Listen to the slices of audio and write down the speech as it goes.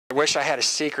wish I had a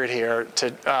secret here.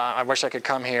 I wish I could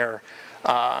come here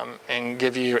and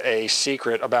give you a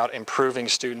secret about improving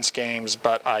students' games,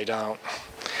 but I don't.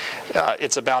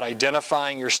 It's about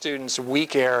identifying your students'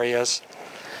 weak areas,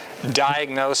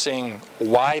 diagnosing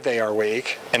why they are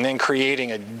weak, and then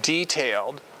creating a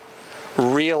detailed,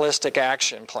 realistic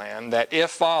action plan that, if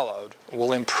followed,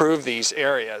 will improve these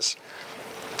areas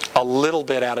a little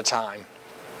bit at a time.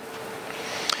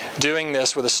 Doing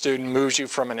this with a student moves you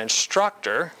from an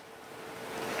instructor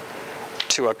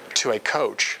to a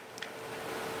coach.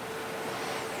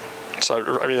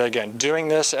 So again, doing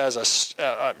this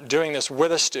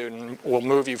with a student will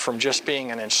move you from just being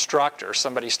an instructor,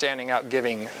 somebody standing out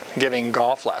giving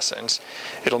golf lessons.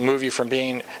 It'll move you from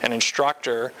being an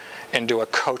instructor into a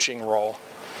coaching role.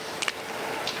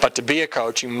 But to be a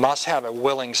coach, you must have a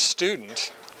willing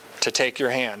student to take your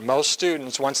hand. Most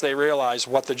students, once they realize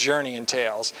what the journey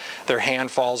entails, their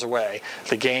hand falls away.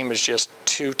 The game is just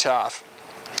too tough.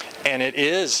 And it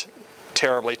is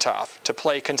terribly tough to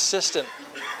play consistently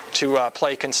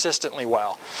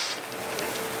well.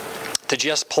 To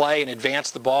just play and advance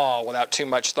the ball without too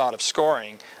much thought of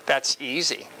scoring, that's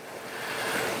easy.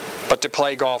 But to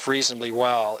play golf reasonably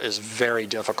well is very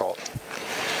difficult.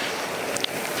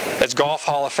 As Golf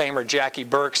Hall of Famer Jackie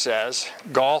Burke says,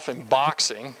 golf and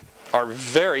boxing are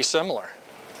very similar.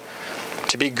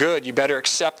 To be good, you better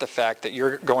accept the fact that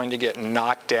you're going to get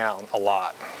knocked down a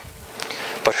lot.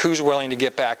 But who's willing to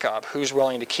get back up? Who's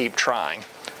willing to keep trying?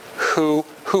 Who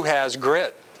has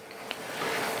grit?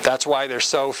 That's why there's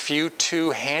so few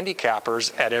two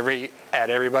handicappers at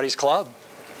everybody's club.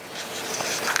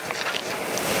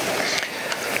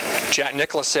 Jack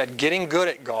Nicklaus said, getting good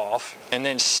at golf and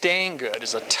then staying good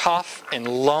is a tough and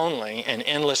lonely and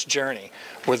endless journey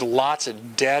with lots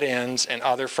of dead ends and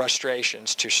other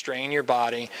frustrations to strain your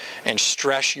body and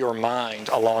stress your mind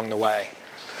along the way.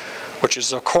 Which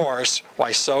is, of course,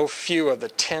 why so few of the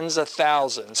tens of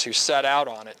thousands who set out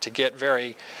on it to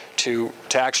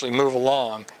actually move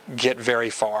along get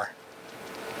very far.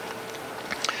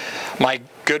 My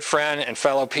good friend and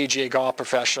fellow PGA golf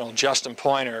professional, Justin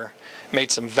Pointer, made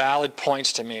some valid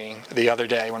points to me the other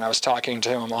day when I was talking to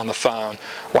him on the phone,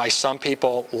 why some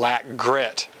people lack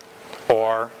grit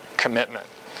or commitment.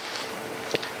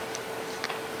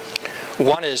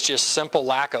 One is just simple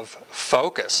lack of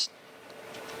focus.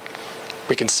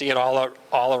 We can see it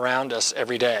all around us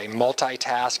every day.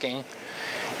 Multitasking,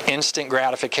 instant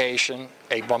gratification,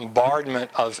 a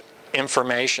bombardment of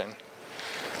information.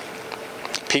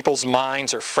 People's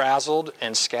minds are frazzled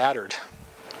and scattered.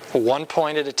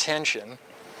 One-pointed attention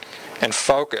and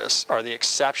focus are the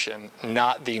exception,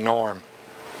 not the norm.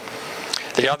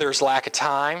 The other is lack of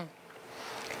time.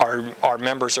 Our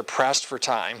members are pressed for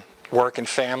time. Work and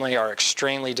family are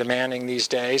extremely demanding these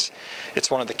days. It's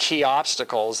one of the key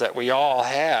obstacles that we all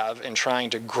have in trying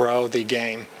to grow the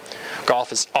game.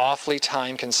 Golf is awfully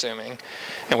time-consuming,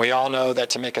 and we all know that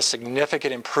to make a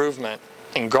significant improvement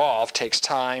in golf takes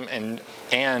time and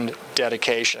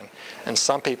dedication, and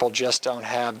some people just don't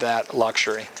have that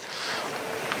luxury.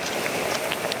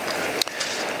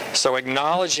 So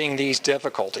acknowledging these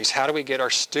difficulties, how do we get our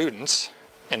students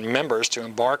and members to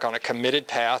embark on a committed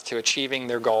path to achieving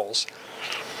their goals?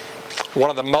 One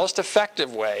of the most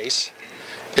effective ways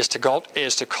is to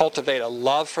cultivate a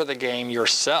love for the game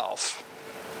yourself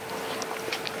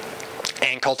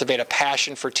and cultivate a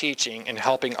passion for teaching and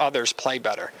helping others play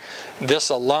better. This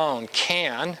alone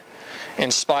can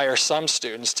inspire some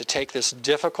students to take this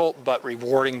difficult but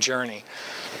rewarding journey.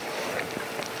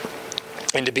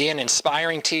 And to be an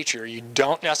inspiring teacher, you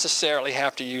don't necessarily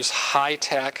have to use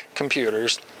high-tech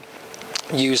computers,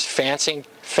 use fancy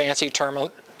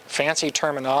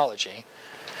terminology,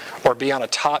 or be on a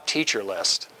top teacher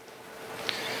list.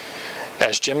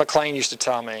 As Jim McLean used to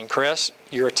tell me, Chris,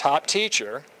 you're a top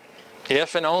teacher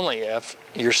if and only if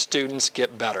your students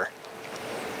get better.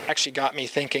 Actually got me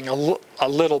thinking a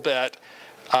little bit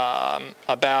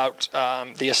about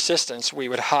the assistants we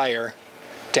would hire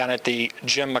down at the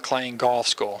Jim McLean Golf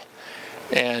School.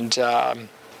 And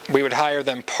we would hire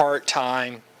them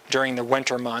part-time during the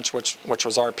winter months, which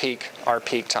was our peak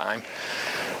time.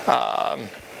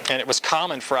 And it was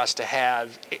common for us to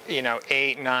have,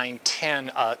 8, 9,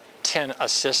 10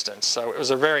 assistants. So it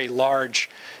was a very large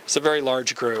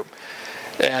group.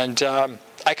 And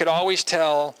I could always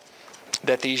tell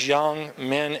that these young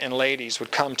men and ladies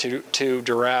would come to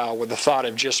Doral with the thought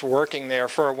of just working there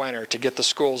for a winter to get the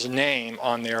school's name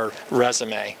on their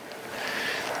resume.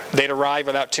 They'd arrive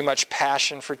without too much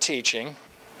passion for teaching.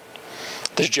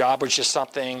 This job was just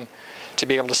something to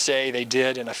be able to say they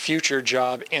did in a future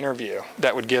job interview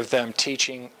that would give them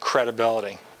teaching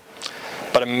credibility.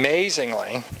 But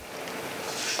amazingly,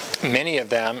 many of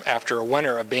them, after a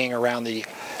winter of being around the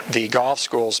golf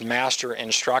school's master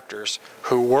instructors,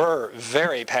 who were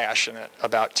very passionate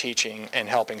about teaching and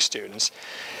helping students,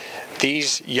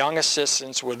 these young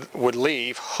assistants would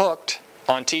leave hooked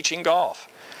on teaching golf.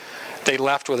 They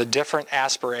left with a different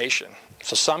aspiration.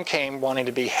 So some came wanting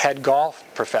to be head golf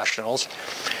professionals,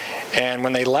 and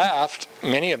when they left,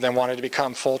 many of them wanted to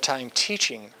become full-time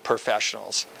teaching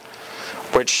professionals,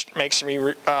 which makes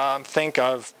me think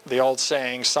of the old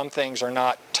saying, some things are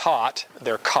not taught,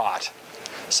 they're caught.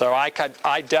 So I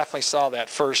definitely saw that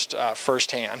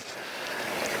firsthand.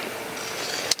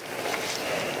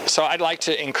 So I'd like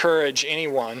to encourage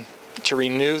anyone to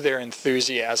renew their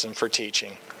enthusiasm for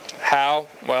teaching. How?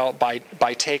 Well, by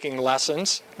taking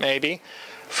lessons, maybe,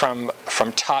 from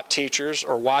top teachers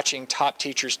or watching top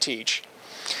teachers teach.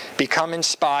 Become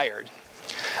inspired.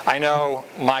 I know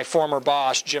my former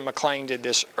boss, Jim McClain, did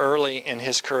this early in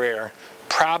his career,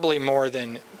 probably more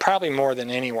than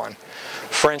anyone.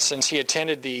 For instance, he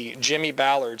attended the Jimmy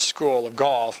Ballard School of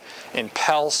Golf in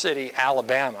Pell City,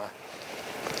 Alabama,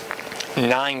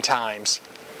 9 times.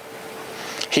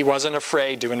 He wasn't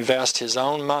afraid to invest his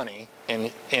own money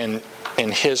in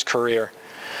his career.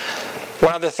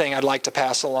 One other thing I'd like to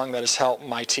pass along that has helped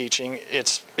my teaching,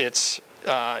 it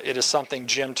is something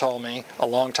Jim told me a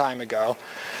long time ago,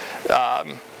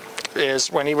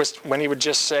 is when he would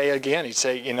just say again, he'd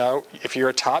say, you know, if you're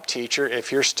a top teacher,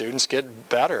 if your students get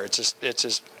better, it's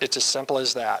as simple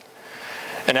as that.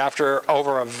 And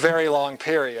over a very long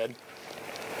period,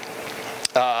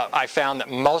 I found that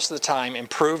most of the time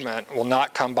improvement will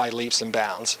not come by leaps and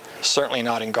bounds, certainly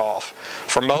not in golf.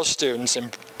 For most students,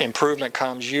 improvement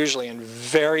comes usually in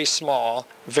very small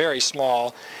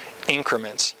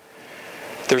increments.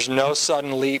 There's no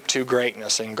sudden leap to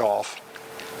greatness in golf.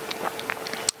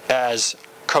 As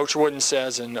Coach Wooden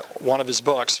says in one of his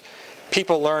books,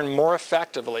 people learn more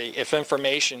effectively if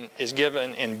information is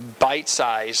given in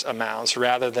bite-sized amounts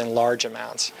rather than large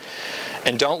amounts.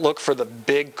 And don't look for the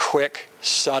big, quick,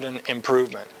 sudden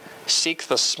improvement. Seek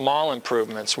the small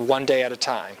improvements one day at a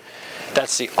time.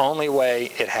 That's the only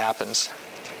way it happens.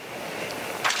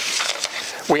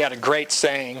 We had a great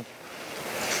saying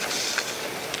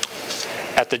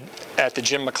at the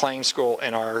Jim McClain School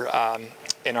in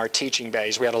our teaching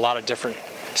days. We had a lot of different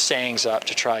sayings up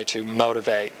to try to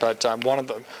motivate, but one of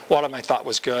them I thought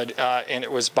was good, and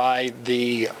it was by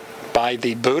the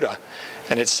Buddha,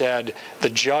 and it said, "The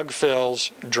jug fills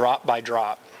drop by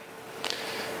drop."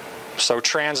 So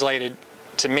translated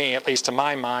to me, at least to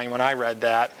my mind, when I read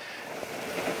that,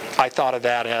 I thought of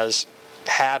that as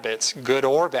habits, good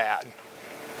or bad,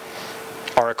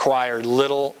 are acquired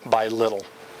little by little.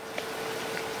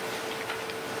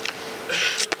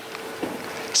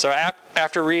 So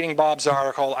after reading Bob's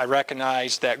article, I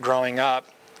recognized that growing up,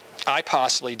 I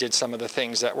possibly did some of the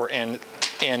things that were in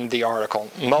the article.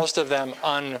 Most of them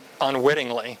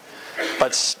unwittingly,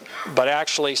 but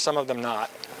actually some of them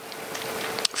not.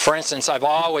 For instance, I've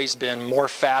always been more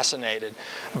fascinated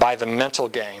by the mental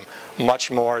game,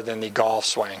 much more than the golf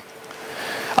swing.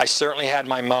 I certainly had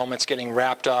my moments getting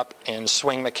wrapped up in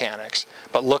swing mechanics,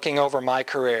 but looking over my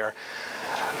career,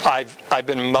 I've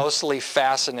been mostly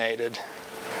fascinated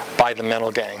by the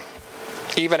mental game.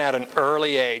 Even at an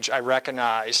early age, I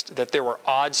recognized that there were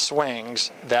odd swings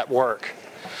that work.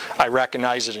 I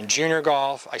recognized it in junior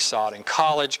golf, I saw it in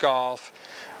college golf,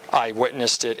 I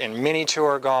witnessed it in mini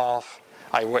tour golf,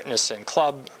 I witnessed it in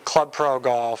club pro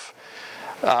golf,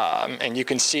 and you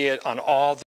can see it on all